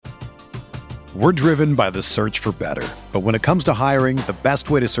We're driven by the search for better. But when it comes to hiring, the best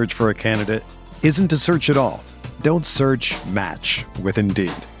way to search for a candidate isn't to search at all. Don't search, match with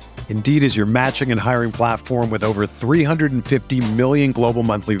Indeed. Indeed is your matching and hiring platform with over 350 million global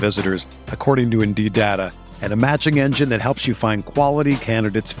monthly visitors, according to Indeed data, and a matching engine that helps you find quality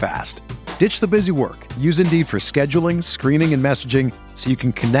candidates fast. Ditch the busy work. Use Indeed for scheduling, screening, and messaging so you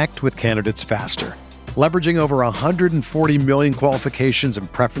can connect with candidates faster. Leveraging over 140 million qualifications and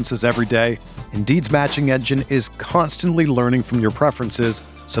preferences every day, Indeed's matching engine is constantly learning from your preferences,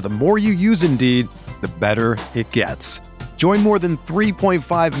 so the more you use Indeed, the better it gets. Join more than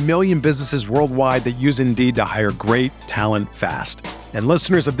 3.5 million businesses worldwide that use Indeed to hire great talent fast. And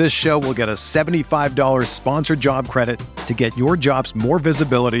listeners of this show will get a $75 sponsored job credit to get your jobs more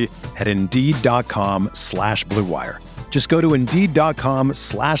visibility at Indeed.com/Blue Wire. Just go to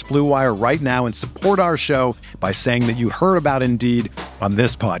Indeed.com/Blue Wire right now and support our show by saying that you heard about Indeed on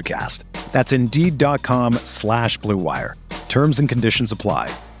this podcast. That's Indeed.com/Blue Wire. Terms and conditions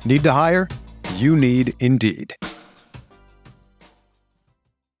apply. Need to hire? You need Indeed.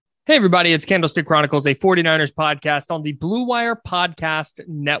 Hey, everybody, it's Candlestick Chronicles, a 49ers podcast on the Blue Wire Podcast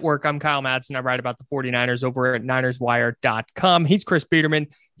Network. I'm Kyle Madsen. I write about the 49ers over at NinersWire.com. He's Chris Peterman.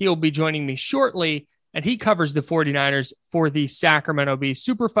 He'll be joining me shortly, and he covers the 49ers for the Sacramento Bee.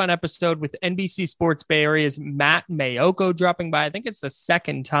 Super fun episode with NBC Sports Bay Area's Matt Maiocco dropping by. I think it's the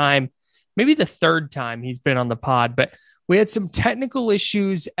second time, maybe the third time he's been on the pod, but we had some technical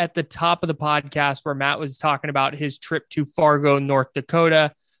issues at the top of the podcast where Matt was talking about his trip to Fargo, North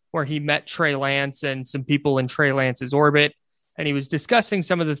Dakota, where he met Trey Lance and some people in Trey Lance's orbit. And he was discussing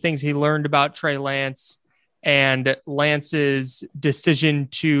some of the things he learned about Trey Lance and Lance's decision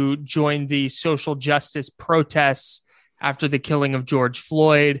to join the social justice protests after the killing of George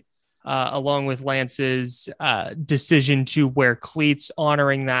Floyd, along with Lance's decision to wear cleats,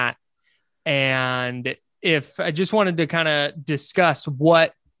 honoring that. And if I just wanted to kind of discuss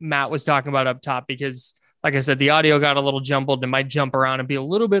what Matt was talking about up top, because like I said, the audio got a little jumbled and might jump around and be a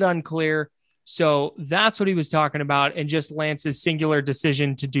little bit unclear. So that's what he was talking about, and just Lance's singular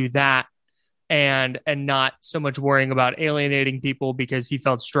decision to do that and not so much worrying about alienating people because he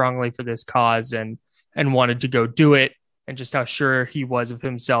felt strongly for this cause and wanted to go do it, and just how sure he was of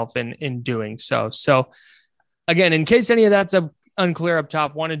himself in doing so. So again, in case any of that's unclear up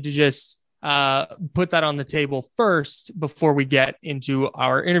top, wanted to just put that on the table first before we get into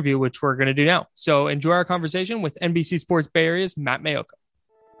our interview, which we're going to do now. So enjoy our conversation with NBC Sports Bay Area's Matt Maiocco.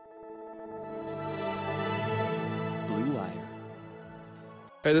 Blue Wire.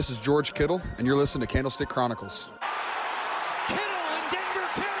 Hey, this is George Kittle, and you're listening to Candlestick Chronicles. Kittle in Denver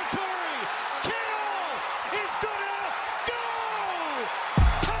territory. Kittle is gonna go!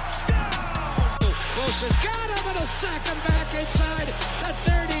 Touchdown! Bosa's got him, and he'll sack him back inside the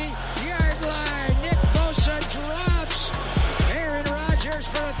 30-yard line. Nick Bosa drops Aaron Rodgers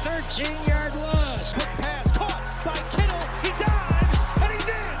for a 13-yard loss. Quick pass caught by Kittle. He dives, and he's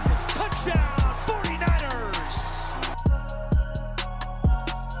in. Touchdown, 49ers.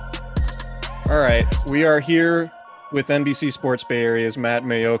 All right, we are here with NBC Sports Bay Area's Matt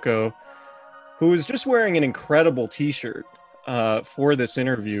Maiocco, who is just wearing an incredible T-shirt for this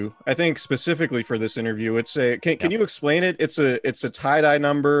interview. I think specifically for this interview, it's a. Can you explain it? It's a tie-dye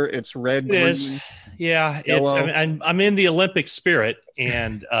number. It's red, green, yeah. yellow. I'm in the Olympic spirit,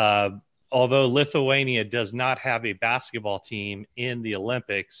 and although Lithuania does not have a basketball team in the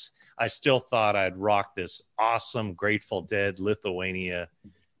Olympics, I still thought I'd rock this awesome Grateful Dead Lithuania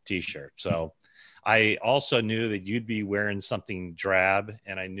T-shirt. So I also knew that you'd be wearing something drab,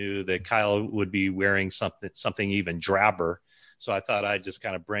 and I knew that Kyle would be wearing something even drabber. So I thought I'd just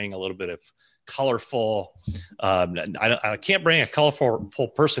kind of bring a little bit of colorful. I can't bring a colorful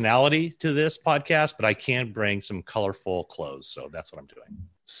personality to this podcast, but I can bring some colorful clothes. So that's what I'm doing.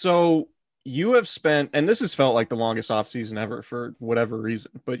 So you have spent, and this has felt like the longest off season ever for whatever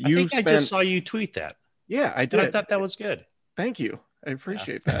reason, but I just saw you tweet that. Yeah, I did. I thought that was good. Thank you. I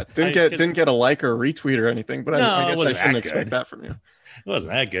appreciate that. Didn't get a like or a retweet or anything, but I guess I shouldn't expect that from you. It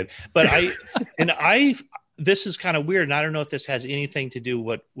wasn't that good, but this is kind of weird, and I don't know if this has anything to do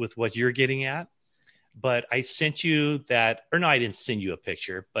with what you're getting at, but I sent you that, or no, I didn't send you a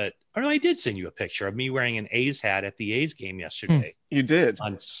picture, I did send you a picture of me wearing an A's hat at the A's game yesterday. You did.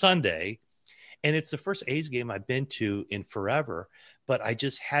 On Sunday, and it's the first A's game I've been to in forever, but I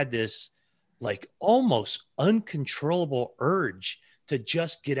just had this like almost uncontrollable urge to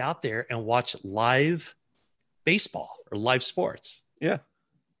just get out there and watch live baseball or live sports. Yeah.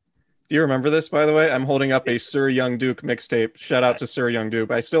 Do you remember this, by the way? I'm holding up a Sir Young Duke mixtape. Shout out to Sir Young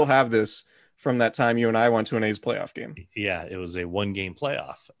Duke. I still have this from that time you and I went to an A's playoff game. Yeah, it was a 1-game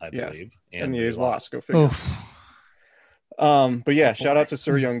playoff, I believe. And the A's lost. Go figure. But yeah, shout out to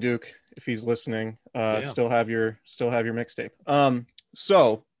Sir Young Duke if he's listening. Still have your mixtape.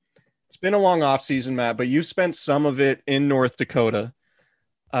 So it's been a long off season, Matt, but you spent some of it in North Dakota.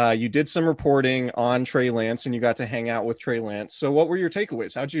 You did some reporting on Trey Lance, and you got to hang out with Trey Lance. So what were your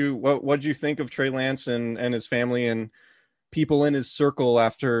takeaways? What'd you think of Trey Lance and his family and people in his circle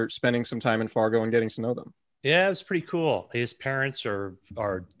after spending some time in Fargo and getting to know them? Yeah, it was pretty cool. His parents are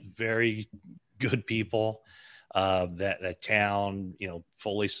very good people. That town,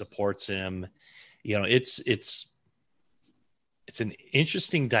 fully supports him. It's an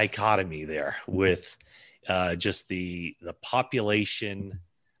interesting dichotomy there with just the population,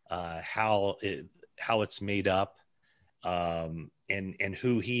 how it's made up, and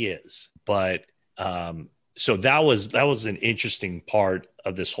who he is. But so that was an interesting part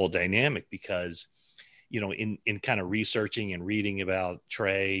of this whole dynamic because, in kind of researching and reading about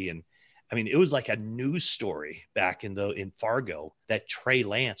Trey, and I mean, it was like a news story back in Fargo that Trey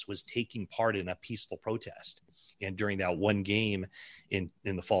Lance was taking part in a peaceful protest. And during that one game in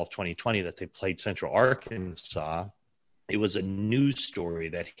the fall of 2020 that they played Central Arkansas, it was a news story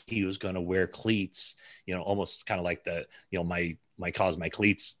that he was going to wear cleats, almost kind of like the, my cause, my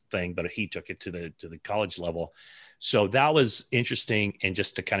cleats thing, but he took it to the college level. So that was interesting. And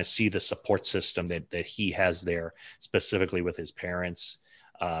just to kind of see the support system that he has there, specifically with his parents.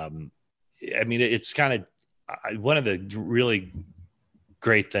 I mean, it's kind of one of the really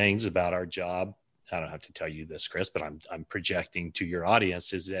great things about our job. I don't have to tell you this, Chris, but I'm projecting to your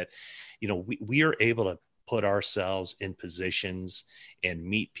audience is that, we are able to put ourselves in positions and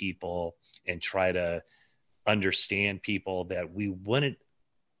meet people and try to understand people that we wouldn't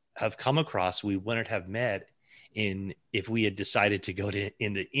have come across, we wouldn't have met if we had decided to go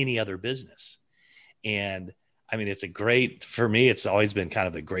into any other business. And I mean, for me, it's always been kind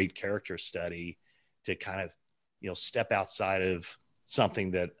of a great character study to kind of, step outside of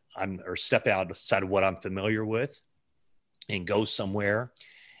something that step outside of what I'm familiar with and go somewhere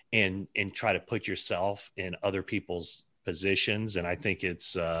and try to put yourself in other people's positions. And I think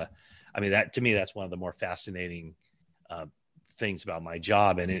it's, that to me, that's one of the more fascinating things about my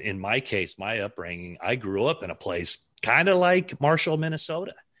job. And in my case, my upbringing, I grew up in a place kind of like Marshall,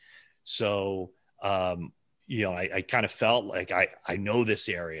 Minnesota. So, I kind of felt like I know this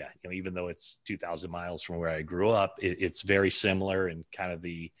area, even though it's 2,000 miles from where I grew up, it's very similar, and kind of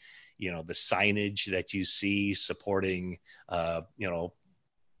the signage that you see supporting,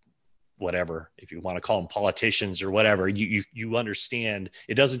 whatever, if you want to call them politicians or whatever, you understand.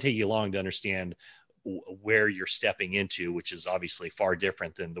 It doesn't take you long to understand where you're stepping into, which is obviously far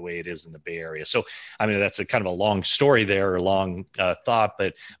different than the way it is in the Bay Area. So, I mean, that's a kind of a long story there, or a long thought,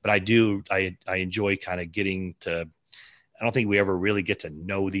 but I enjoy kind of getting to, I don't think we ever really get to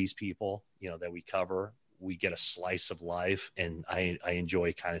know these people, that we cover. We get a slice of life, and I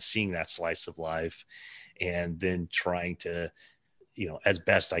enjoy kind of seeing that slice of life, and then trying to, as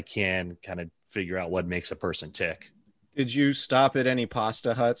best I can, kind of figure out what makes a person tick. Did you stop at any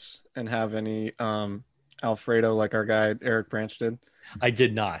pasta huts and have any Alfredo like our guy Eric Branch did? I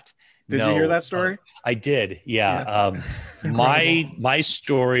did not. Did you hear that story? I did. Yeah. My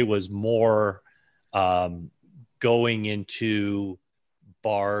story was more going into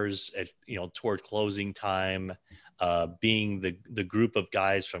bars at, toward closing time, being the group of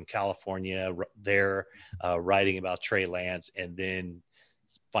guys from California there, writing about Trey Lance, and then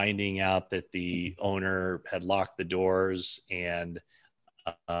finding out that the owner had locked the doors and,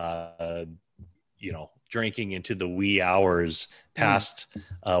 drinking into the wee hours past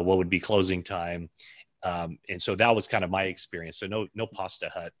what would be closing time. And so that was kind of my experience. So no Pasta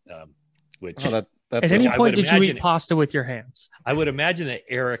Hut, which that's at any point did you eat pasta with your hands? I would imagine that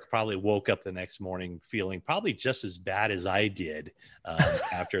Eric probably woke up the next morning feeling probably just as bad as I did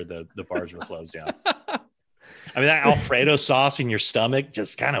after the bars were closed down. I mean, that Alfredo sauce in your stomach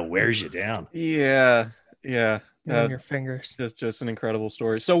just kind of wears you down. Yeah. On your fingers. Just an incredible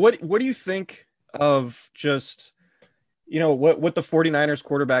story. So what do you think of just, what the 49ers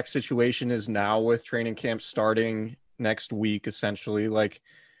quarterback situation is now with training camp starting next week, essentially? Like,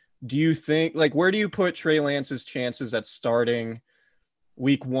 do you think, where do you put Trey Lance's chances at starting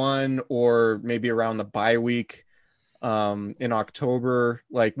week 1 or maybe around the bye week in October?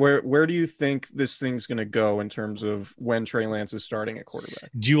 Like, where do you think this thing's going to go in terms of when Trey Lance is starting at quarterback?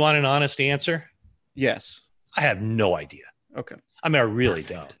 Do you want an honest answer? Yes. I have no idea. Okay. I mean, I really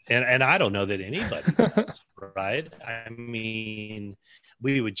don't. And I don't know that anybody does, right? I mean,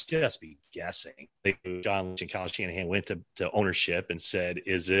 we would just be guessing. John Lynch and Kyle Shanahan went to ownership and said,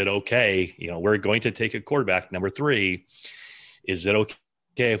 is it okay? We're going to take a quarterback, number 3. Is it okay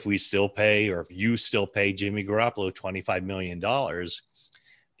if we still pay, or if you still pay Jimmy Garoppolo $25 million?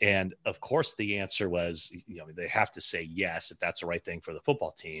 And of course the answer was, they have to say yes, if that's the right thing for the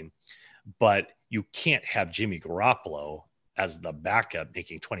football team, but you can't have Jimmy Garoppolo as the backup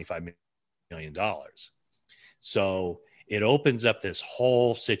making $25 million. So it opens up this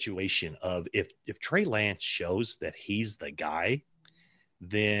whole situation of if Trey Lance shows that he's the guy,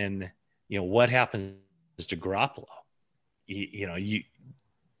 then, what happens to Garoppolo?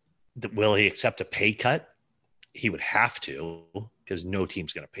 Will he accept a pay cut? He would have to, because no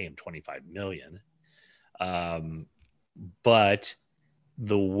team's going to pay him $25 million. But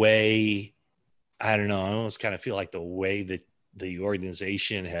the way, I don't know, I almost kind of feel like the way that the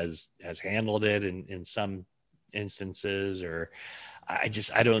organization has handled it in some instances, or I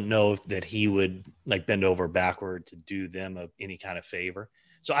don't know that he would like bend over backward to do them any kind of favor.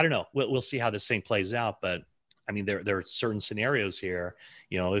 So I don't know. We'll see how this thing plays out. But I mean, there are certain scenarios here.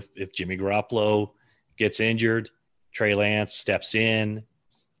 If Jimmy Garoppolo gets injured, Trey Lance steps in,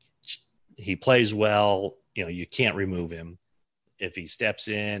 he plays well, you can't remove him. If he steps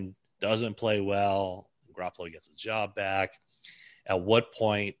in, doesn't play well, Garoppolo gets his job back. At what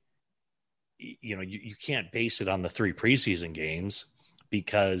point, you can't base it on the 3 preseason games,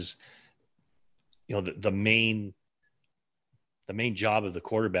 because, the main job of the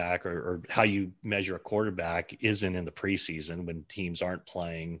quarterback, or how you measure a quarterback, isn't in the preseason when teams aren't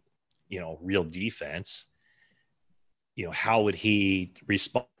playing, real defense. How would he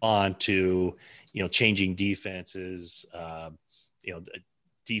respond to, changing defenses,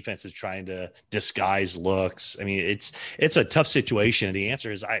 defenses trying to disguise looks? I mean, it's a tough situation. The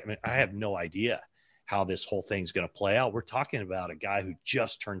answer is, I have no idea how this whole thing's going to play out. We're talking about a guy who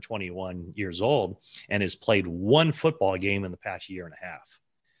just turned 21 years old and has played 1 football game in the past year and a half.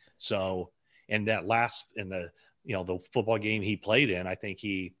 So, and that the football game he played in, I think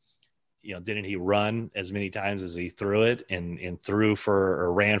he, didn't he run as many times as he threw it, and threw for,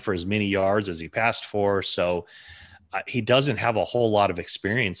 or ran for as many yards as he passed for. So he doesn't have a whole lot of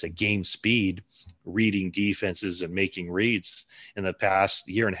experience at game speed, reading defenses and making reads in the past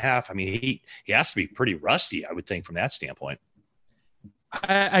year and a half. I mean, he has to be pretty rusty, I would think, from that standpoint.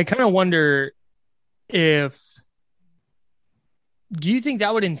 I kind of wonder do you think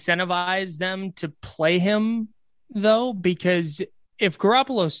that would incentivize them to play him, though? Because if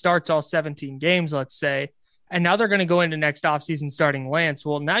Garoppolo starts all 17 games, let's say, and now they're going to go into next offseason starting Lance,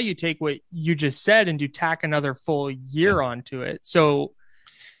 well, now you take what you just said and you tack another full year onto it. So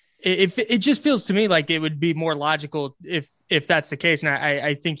if it just feels to me like it would be more logical if that's the case. And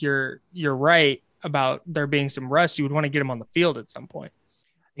I think you're right about there being some rust. You would want to get him on the field at some point.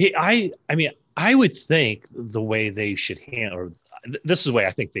 I mean, I would think the way they should handle, or this is the way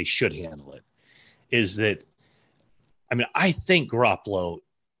I think they should handle it, is that, I mean, I think Garoppolo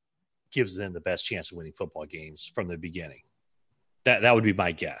gives them the best chance of winning football games from the beginning. That would be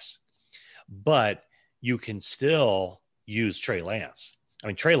my guess. But you can still use Trey Lance. I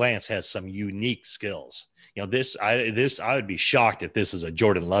mean, Trey Lance has some unique skills. I would be shocked if this is a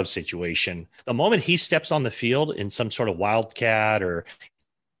Jordan Love situation. The moment he steps on the field in some sort of wildcat, or,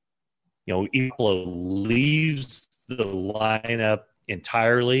 Garoppolo leaves the lineup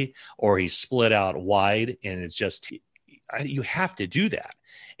entirely, or he's split out wide, and it's just, you have to do that.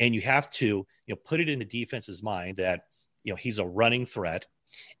 And you have to, put it in the defense's mind that, he's a running threat.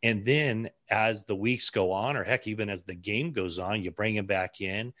 And then as the weeks go on, or heck, even as the game goes on, you bring him back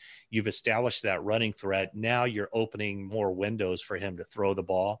in, you've established that running threat. Now you're opening more windows for him to throw the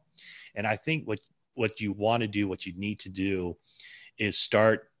ball. And I think what you want to do, what you need to do, is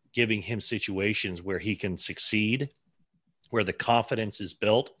start giving him situations where he can succeed, where the confidence is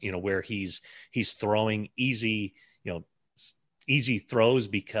built, where he's throwing easy throws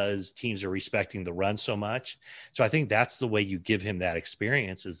because teams are respecting the run so much. So I think that's the way you give him that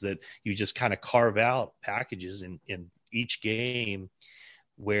experience, is that you just kind of carve out packages in each game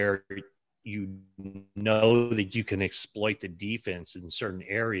where you know that you can exploit the defense in certain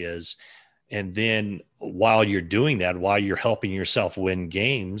areas. And then while you're doing that, while you're helping yourself win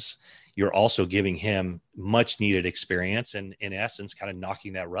games, you're also giving him much needed experience, and in essence, kind of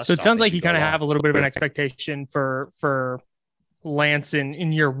knocking that rust. So it sounds like you kind of have a little bit of an expectation for Lance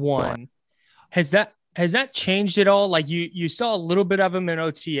in year one. Has that changed at all? Like you saw a little bit of him in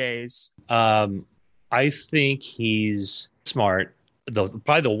OTAs. I think he's smart.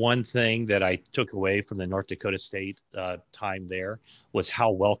 Probably the one thing that I took away from the North Dakota State time there was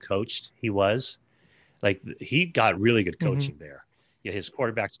how well coached he was. Like he got really good coaching there. Yeah, his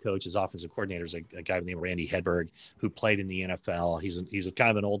quarterbacks coach, his offensive coordinator is a guy named Randy Hedberg, who played in the NFL. He's a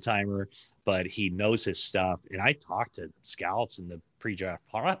kind of an old timer, but he knows his stuff. And I talked to scouts in the pre-draft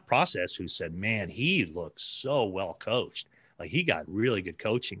process who said, "Man, he looks so well coached. Like he got really good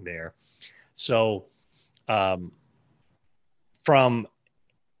coaching there." So, and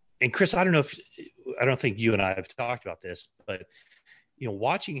Chris, I don't think you and I have talked about this, but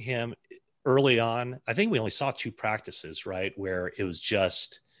watching him early on, I think we only saw 2 practices, right? Where it was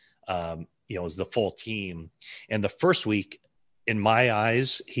just, it was the full team. And the first week, in my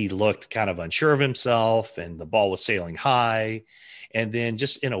eyes, he looked kind of unsure of himself and the ball was sailing high. And then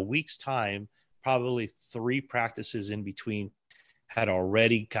just in a week's time, probably 3 practices in between, had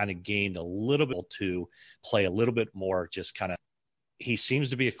already kind of gained a little bit to play a little bit more, just kind of, he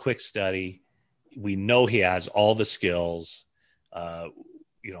seems to be a quick study. We know he has all the skills.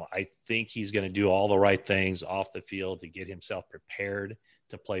 I think he's going to do all the right things off the field to get himself prepared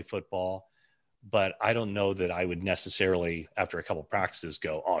to play football. But I don't know that I would necessarily, after a couple of practices,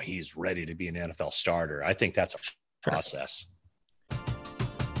 go, "Oh, he's ready to be an NFL starter." I think that's a process.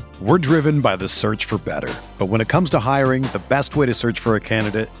 We're driven by the search for better. But when it comes to hiring, the best way to search for a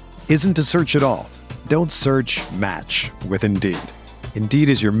candidate isn't to search at all. Don't search, match with Indeed. Indeed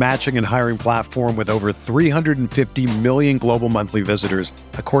is your matching and hiring platform with over 350 million global monthly visitors,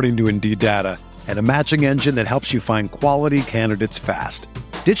 according to Indeed data, and a matching engine that helps you find quality candidates fast.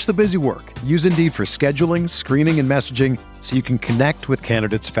 Ditch the busy work. Use Indeed for scheduling, screening, and messaging so you can connect with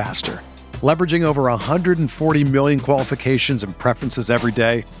candidates faster. Leveraging over 140 million qualifications and preferences every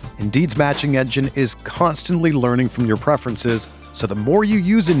day, Indeed's matching engine is constantly learning from your preferences, so the more you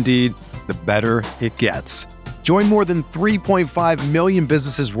use Indeed, the better it gets. Join more than 3.5 million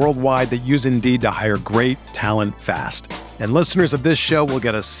businesses worldwide that use Indeed to hire great talent fast. And listeners of this show will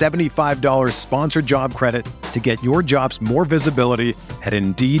get a $75 sponsored job credit to get your jobs more visibility at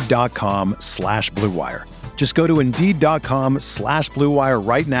Indeed.com/Blue Wire. Just go to Indeed.com/Blue Wire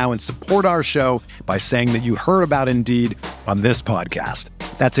right now and support our show by saying that you heard about Indeed on this podcast.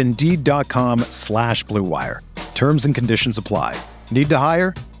 That's Indeed.com/Blue Wire. Terms and conditions apply. Need to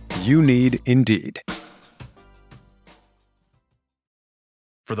hire? You need Indeed.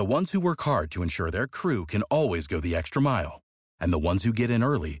 For the ones who work hard to ensure their crew can always go the extra mile, and the ones who get in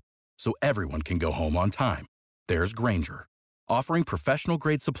early so everyone can go home on time, there's Grainger, offering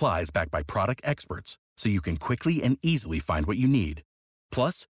professional-grade supplies backed by product experts so you can quickly and easily find what you need.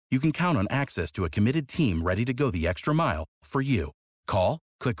 Plus, you can count on access to a committed team ready to go the extra mile for you. Call,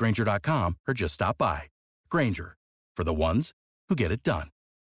 click Grainger.com, or just stop by. Grainger, for the ones who get it done.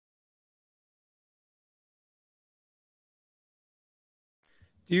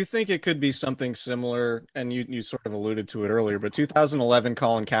 Do you think it could be something similar? And you sort of alluded to it earlier, but 2011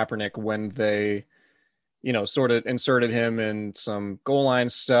 Colin Kaepernick, when they, sort of inserted him in some goal line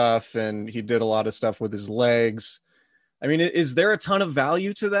stuff and he did a lot of stuff with his legs. I mean, is there a ton of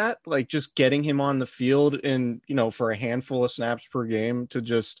value to that? Like just getting him on the field and, for a handful of snaps per game to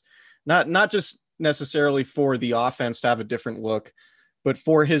just not just necessarily for the offense to have a different look, but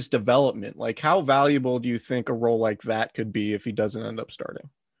for his development. Like how valuable do you think a role like that could be if he doesn't end up starting?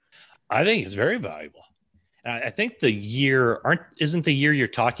 I think it's very valuable. And I think isn't the year you're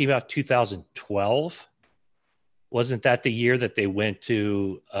talking about 2012? Wasn't that the year that they went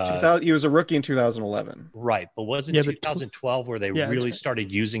to? He was a rookie in 2011. Right. But wasn't 2012 where they really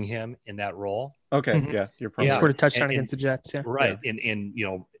started using him in that role? Okay. Mm-hmm. Yeah. You're probably scored a touchdown against the Jets. Yeah. Right.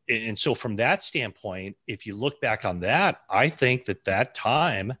 Yeah. And so from that standpoint, if you look back on that, I think that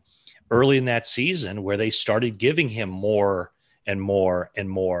time early in that season where they started giving him more and more and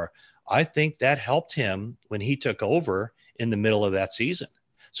more, I think that helped him when he took over in the middle of that season.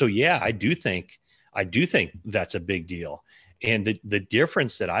 So yeah, I do think that's a big deal. And the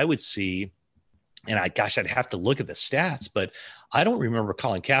difference that I would see, and I'd have to look at the stats, but I don't remember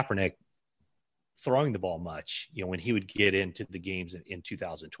Colin Kaepernick throwing the ball much, when he would get into the games in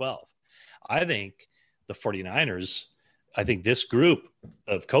 2012. I think the 49ers, I think this group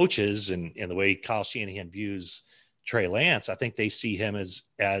of coaches and the way Kyle Shanahan views Trey Lance, I think they see him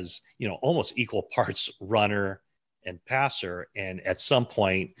as almost equal parts runner and passer. And at some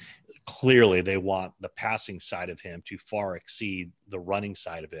point, clearly they want the passing side of him to far exceed the running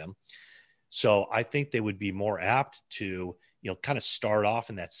side of him. So I think they would be more apt to, kind of start off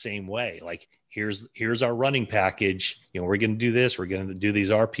in that same way. Like, here's our running package. We're going to do this. We're going to do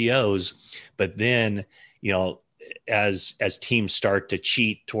these RPOs. But then, as teams start to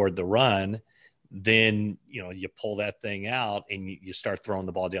cheat toward the run, then, you pull that thing out and you start throwing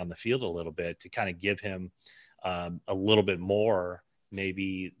the ball down the field a little bit to kind of give him a little bit more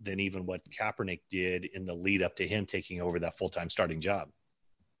maybe than even what Kaepernick did in the lead up to him taking over that full-time starting job.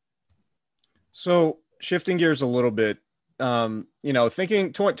 So shifting gears a little bit,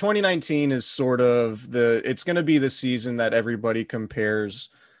 thinking 2019 is sort of it's going to be the season that everybody compares,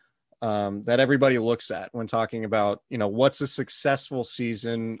 that everybody looks at when talking about, what's a successful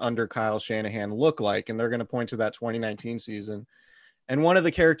season under Kyle Shanahan look like? And they're going to point to that 2019 season. And one of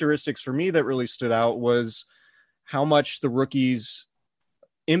the characteristics for me that really stood out was how much the rookies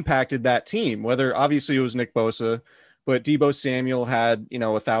impacted that team, whether obviously it was Nick Bosa, but Deebo Samuel had,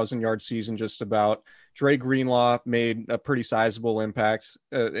 1,000-yard season just about. Dre Greenlaw made a pretty sizable impact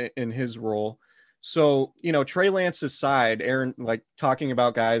in his role. So, Trey Lance aside, talking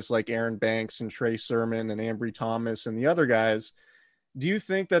about guys like Aaron Banks and Trey Sermon and Ambry Thomas and the other guys, do you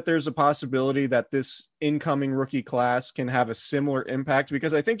think that there's a possibility that this incoming rookie class can have a similar impact?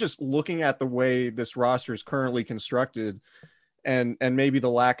 Because I think just looking at the way this roster is currently constructed and maybe the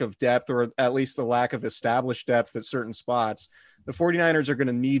lack of depth, or at least the lack of established depth at certain spots, the 49ers are going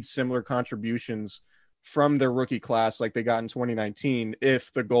to need similar contributions from their rookie class like they got in 2019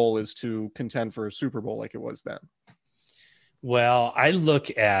 if the goal is to contend for a Super Bowl like it was then. Well, I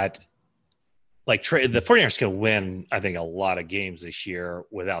look at the 49ers can win, I think, a lot of games this year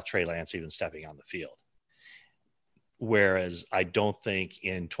without Trey Lance even stepping on the field. Whereas I don't think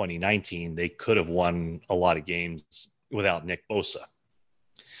in 2019 they could have won a lot of games without Nick Bosa.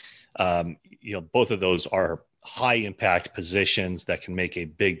 Both of those are high impact positions that can make a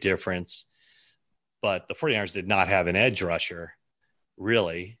big difference. But the 49ers did not have an edge rusher,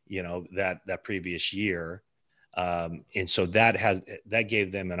 really, that previous year. And so that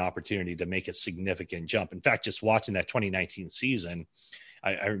gave them an opportunity to make a significant jump. In fact, just watching that 2019 season,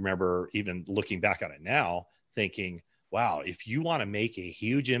 I remember even looking back on it now thinking, wow, if you want to make a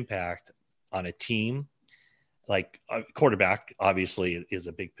huge impact on a team, like a quarterback obviously is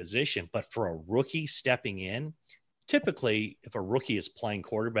a big position, but for a rookie stepping in, typically if a rookie is playing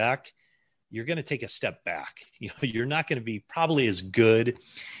quarterback, you're going to take a step back. You're not going to be probably as good,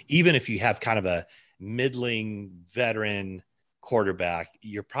 even if you have kind of a middling veteran quarterback.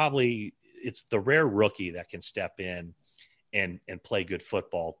 It's the rare rookie that can step in and play good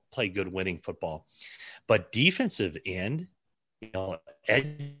football, play good winning football. But defensive end,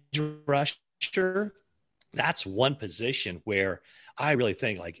 edge rusher, that's one position where I really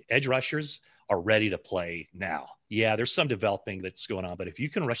think like edge rushers are ready to play now. Yeah, there's some developing that's going on, but if you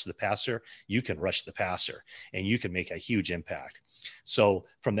can rush the passer, you can rush the passer and you can make a huge impact. So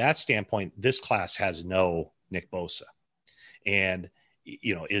from that standpoint, this class has no Nick Bosa. And,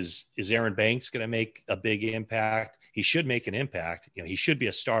 is Aaron Banks going to make a big impact? He should make an impact. He should be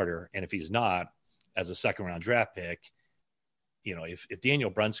a starter. And if he's not, as a second round draft pick, if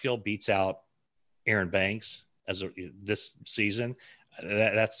Daniel Brunskill beats out Aaron Banks this season,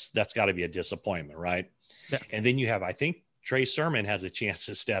 that's got to be a disappointment, right? Yeah. And then you have, I think Trey Sermon has a chance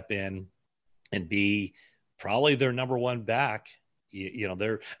to step in and be probably their number one back.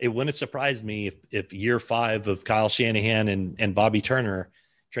 It wouldn't surprise me if year 5 of Kyle Shanahan and Bobby Turner,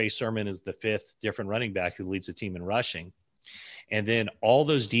 Trey Sermon is the 5th different running back who leads the team in rushing. And then all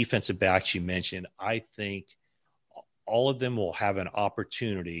those defensive backs you mentioned, I think all of them will have an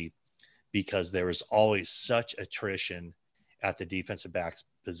opportunity because there is always such attrition at the defensive backs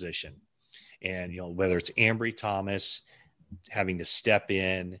position. And, whether it's Ambry Thomas having to step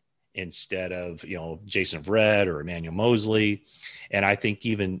in instead of, Jason Verrett or Emmanuel Mosley. And I think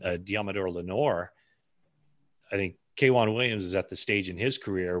even Diamador Lenore, I think K'Wan Williams is at the stage in his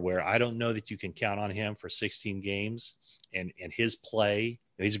career where I don't know that you can count on him for 16 games and his play.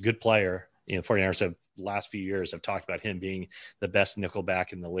 He's a good player. 49ers have last few years have talked about him being the best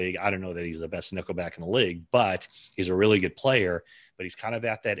nickelback in the league. I don't know that he's the best nickelback in the league, but he's a really good player. But he's kind of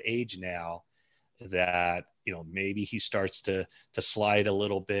at that age now that, maybe he starts to slide a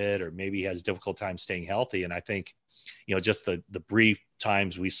little bit, or maybe he has difficult time staying healthy. And I think, just the brief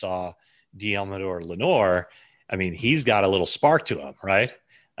times we saw Diamador Lenore, I mean, he's got a little spark to him, right?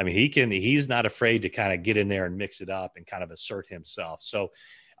 I mean, he's not afraid to kind of get in there and mix it up and kind of assert himself. So,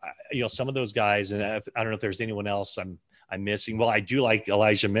 some of those guys, and I don't know if there's anyone else I'm missing. Well, I do like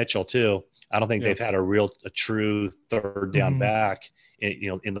Elijah Mitchell too. I don't think they've had a true third down back,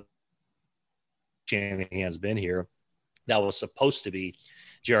 in the Shanahan's been here. That was supposed to be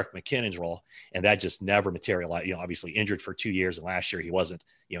Jerick McKinnon's role, and that just never materialized. Obviously injured for 2 years, and last year he wasn't.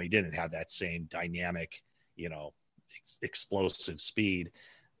 He didn't have that same dynamic, explosive speed.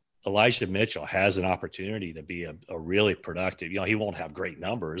 Elijah Mitchell has an opportunity to be a really productive. He won't have great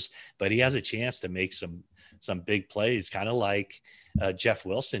numbers, but he has a chance to make some some big plays, kind of like Jeff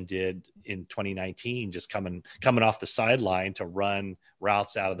Wilson did in 2019, just coming off the sideline to run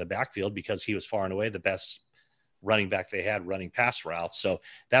routes out of the backfield because he was far and away the best running back they had running pass routes. So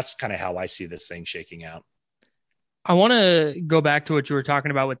that's kind of how I see this thing shaking out. I want to go back to what you were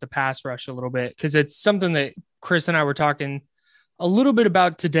talking about with the pass rush a little bit, because it's something that Chris and I were talking a little bit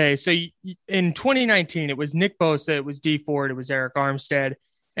about today. So in 2019, it was Nick Bosa, it was Dee Ford, it was Eric Armstead,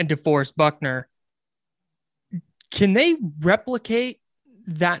 and DeForest Buckner. Can they replicate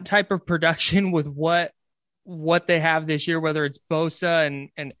that type of production with what they have this year, whether it's Bosa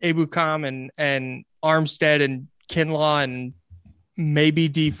and Ebukam and Armstead and Kinlaw and maybe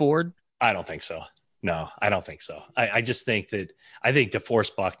Dee Ford? I don't think so. No, I don't think so. I just think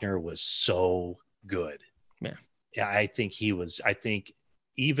DeForest Buckner was so good. Yeah. I think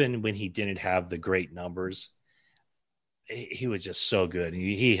even when he didn't have the great numbers, he was just so good.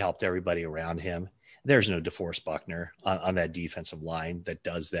 He helped everybody around him. There's no DeForest Buckner on that defensive line that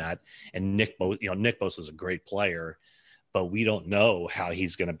does that. And Nick Bosa is a great player, but we don't know how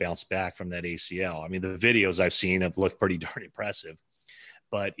he's going to bounce back from that ACL. I mean, the videos I've seen have looked pretty darn impressive.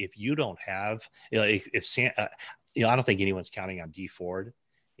 But if you don't have, I don't think anyone's counting on Dee Ford.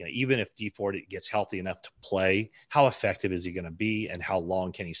 Even if Dee Ford gets healthy enough to play, how effective is he going to be, and how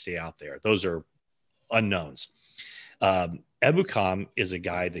long can he stay out there? Those are unknowns. Ebukam is a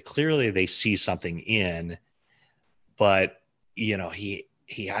guy that clearly they see something in, but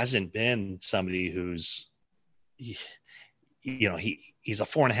he hasn't been somebody who's, he's a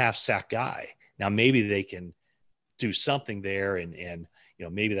 4.5 sack guy. Now maybe they can do something there, and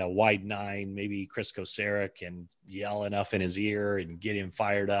maybe that wide 9, maybe Chris Kosera can yell enough in his ear and get him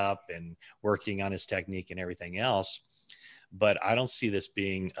fired up and working on his technique and everything else. But I don't see this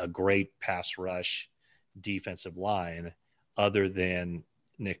being a great pass rush defensive line other than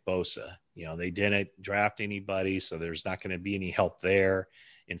Nick Bosa. They didn't draft anybody, so there's not going to be any help there.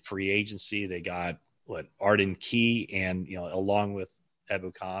 In free agency, they got Arden Key, and along with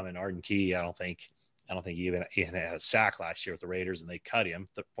Ebukam and Arden Key, I don't think he even had a sack last year with the Raiders, and they cut him,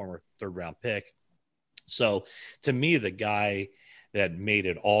 the former 3rd round pick. So to me, the guy that made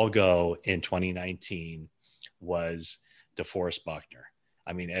it all go in 2019 was DeForest Buckner.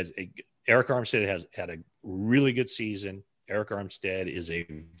 I mean, Eric Armstead has had a really good season. Eric Armstead is a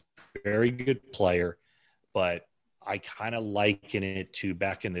very good player, but I kind of liken it to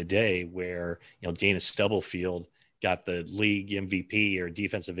back in the day where, Dana Stubblefield got the league MVP or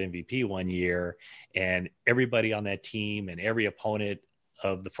defensive MVP one year, and everybody on that team and every opponent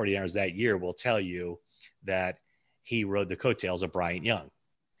of the 49ers that year will tell you that he rode the coattails of Bryant Young.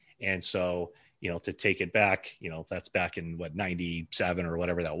 And so, to take it back, that's back in 97 or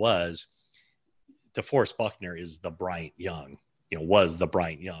whatever that was, DeForest Buckner is the Bryant Young, was the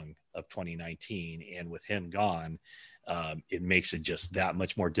Bryant Young of 2019. And with him gone, it makes it just that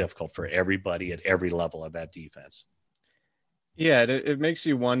much more difficult for everybody at every level of that defense. Yeah, it makes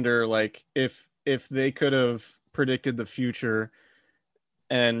you wonder, if they could have predicted the future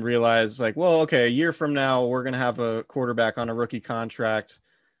and realized, a year from now, we're going to have a quarterback on a rookie contract.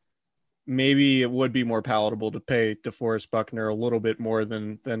 Maybe it would be more palatable to pay DeForest Buckner a little bit more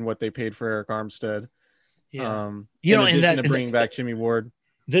than what they paid for Eric Armstead. Yeah. In addition to bringing back Jimmy Ward.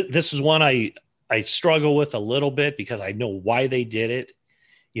 This is one I struggle with a little bit because I know why they did it.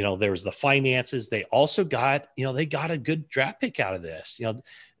 There's the finances. They also got, they got a good draft pick out of this.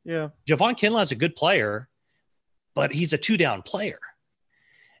 Yeah. Javon Kinlaw is a good player, but he's a 2-down player.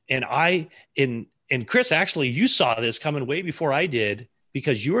 And Chris, actually, you saw this coming way before I did,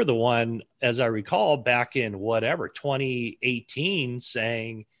 because you were the one, as I recall, back in 2018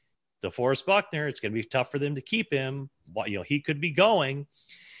 saying DeForest Buckner, it's going to be tough for them to keep him. He could be going.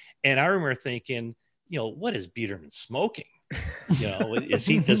 And I remember thinking, what is Biederman smoking?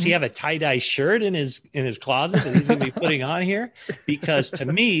 Does he have a tie-dye shirt in his closet that he's going to be putting on here? Because to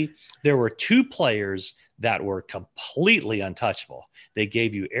me, there were 2 players that were completely untouchable. They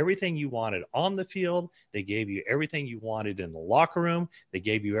gave you everything you wanted on the field. They gave you everything you wanted in the locker room. They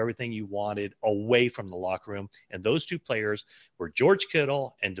gave you everything you wanted away from the locker room. And those 2 players were George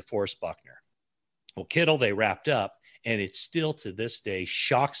Kittle and DeForest Buckner. Well, Kittle, they wrapped up. And it still to this day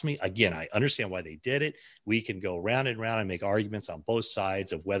shocks me. Again, I understand why they did it. We can go round and round and make arguments on both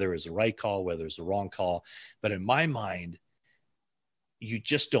sides of whether it's the right call, whether it's the wrong call. But in my mind, you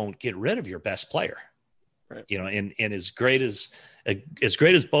just don't get rid of your best player. Right. And as great as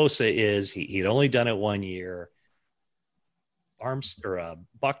Bosa is, he'd only done it 1 year.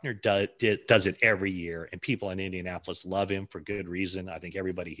 Buckner does it every year, and people in Indianapolis love him for good reason. I think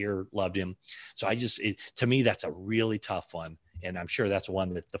everybody here loved him. So to me, that's a really tough one. and I'm sure that's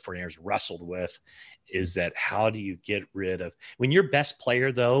one that the 49ers wrestled with, is that how do you get rid of when your best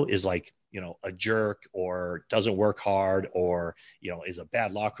player though is like, a jerk or doesn't work hard or, is a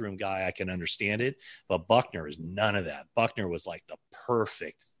bad locker room guy, I can understand it. But Buckner is none of that. Buckner was like the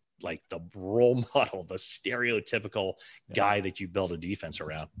perfect, like the role model, the stereotypical guy that you build a defense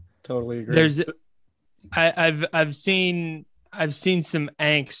around. Totally agree. I've seen some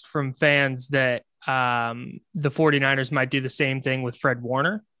angst from fans that the 49ers might do the same thing with Fred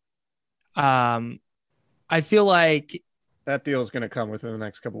Warner. I feel like that deal is going to come within the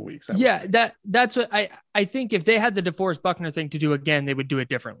next couple of weeks. That's what I think. If they had the DeForest Buckner thing to do again, they would do it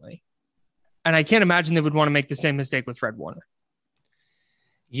differently. And I can't imagine they would want to make the same mistake with Fred Warner.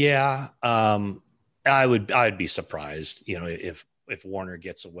 Yeah. I would be surprised, if Warner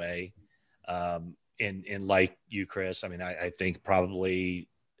gets away. And like you, Chris, I mean, I think probably,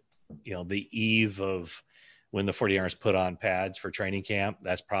 the eve of when the 49ers put on pads for training camp,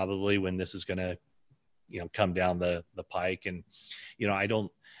 that's probably when this is going to, come down the pike. And, I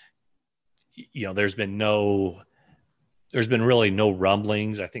don't, there's been really no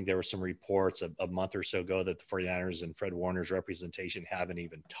rumblings. I think there were some reports a month or so ago that the 49ers and Fred Warner's representation haven't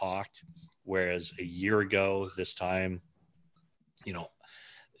even talked. Whereas a year ago, this time,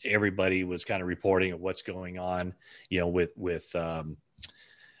 everybody was kind of reporting of what's going on, with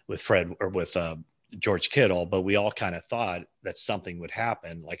Fred or with George Kittle, but we all kind of thought that something would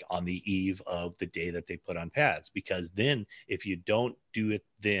happen like on the eve of the day that they put on pads, because then if you don't do it,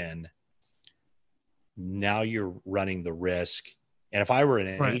 then now you're running the risk. And if I were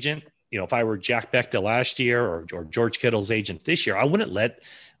an agent, if I were Jack Becta last year or George Kittle's agent this year, I wouldn't let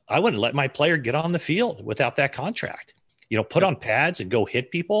my player get on the field without that contract, put on pads and go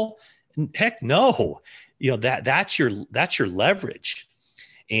hit people. Heck no, that's your leverage.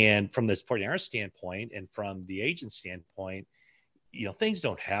 And from this 49ers standpoint and from the agent standpoint, things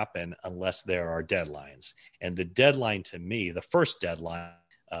don't happen unless there are deadlines. And the deadline to me, the first deadline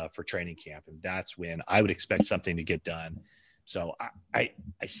for training camp, and that's when I would expect something to get done. So I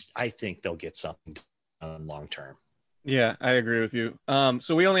think they'll get something done long term. Yeah, I agree with you.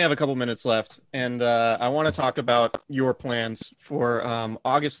 So we only have a couple minutes left, and I want to talk about your plans for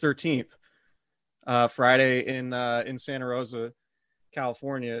August 13th, Friday in Santa Rosa,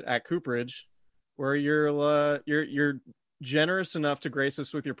 California at Cooperage, where you're generous enough to grace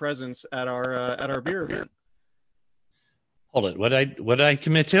us with your presence at our beer event. Hold it. What did I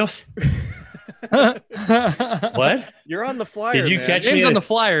commit to? What? You're on the flyer. Did you man. catch James me? on the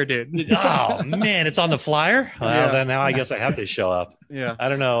flyer, dude. Oh man, it's on the flyer. Well, then now I guess I have to show up. Yeah. I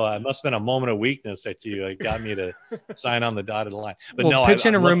don't know. It must have been a moment of weakness that you got me to sign on the dotted line. But we'll no, pitch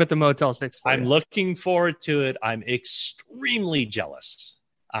in a room at the Motel 6. I'm looking forward to it. I'm extremely jealous.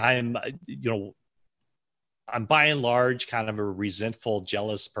 I'm by and large kind of a resentful,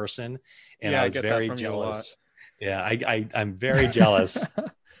 jealous person, and I was very jealous. Yeah, I'm very jealous,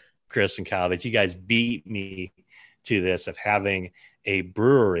 Chris and Kyle, that you guys beat me to this of having a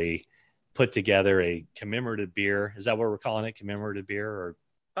brewery put together a commemorative beer. Is that what we're calling it? Commemorative beer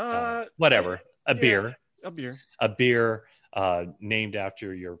or whatever? A beer named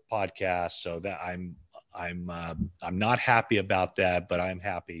after your podcast. So that I'm not happy about that, but I'm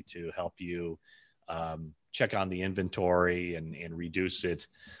happy to help you check on the inventory and reduce it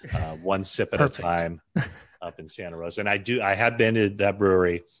one sip at a time up in Santa Rosa. And I have been to that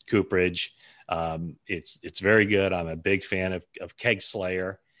brewery, Cooperage. It's very good. I'm a big fan of Keg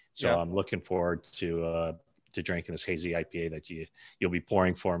Slayer. So I'm looking forward to drinking this hazy IPA that you'll be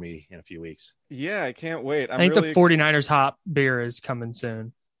pouring for me in a few weeks. Yeah, I can't wait. I think really the 49ers hop beer is coming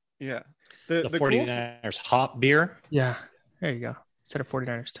soon. Yeah. The 49ers hop beer? Yeah. There you go. Instead of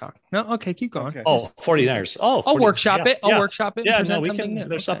 49ers talk. No, okay, keep going. Okay. Oh, 49ers. Oh, I'll workshop it. I'll workshop it. Yeah, no, we can. New.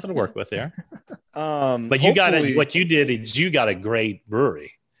 There's something to work with there. But what you did is you got a great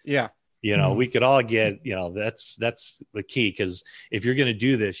brewery. Yeah. We could all get, that's the key, because if you're going to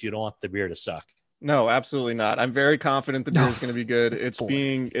do this, you don't want the beer to suck. No, absolutely not. I'm very confident the beer is going to be good. It's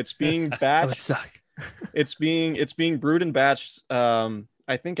being batched. It's being brewed and batched.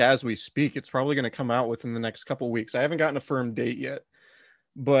 I think as we speak, it's probably going to come out within the next couple of weeks. I haven't gotten a firm date yet,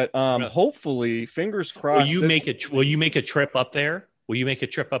 but hopefully, fingers crossed. Will you make a trip up there? Will you make a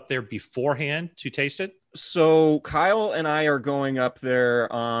trip up there beforehand to taste it? So Kyle and I are going up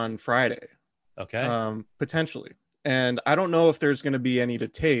there on Friday. Okay. Potentially. And I don't know if there's going to be any to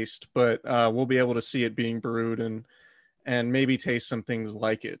taste, but we'll be able to see it being brewed and maybe taste some things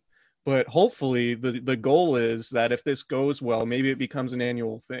like it. But hopefully the goal is that if this goes well, maybe it becomes an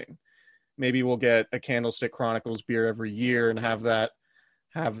annual thing. Maybe we'll get a Candlestick Chronicles beer every year and have that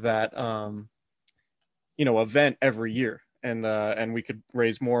event every year. and we could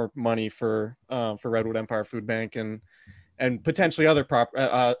raise more money for Redwood Empire Food Bank and potentially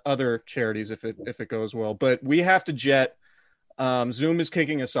other charities if it goes well. But we have to jet. Zoom is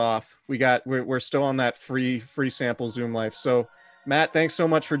kicking us off. We're still on that free sample Zoom life. So Matt, thanks so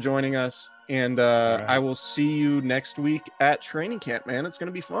much for joining us. And right. I will see you next week at training camp, man. It's going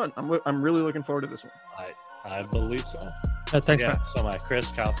to be fun. I'm really looking forward to this one. I believe so. Thanks, man. So much.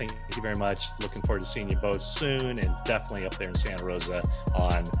 Chris, Kyle, thank you very much. Looking forward to seeing you both soon, and definitely up there in Santa Rosa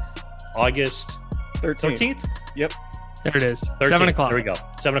on August 13th. Yep. There it is. 13th. 7 o'clock. There we go.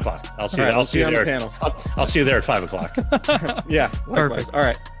 7 o'clock. I'll see you on there. The panel. I'll see you there at 5 o'clock. Yeah. Likewise. Perfect. All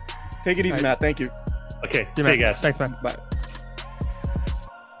right. Take it easy, Matt. Thank you. Okay. See you guys. Thanks, man. Bye.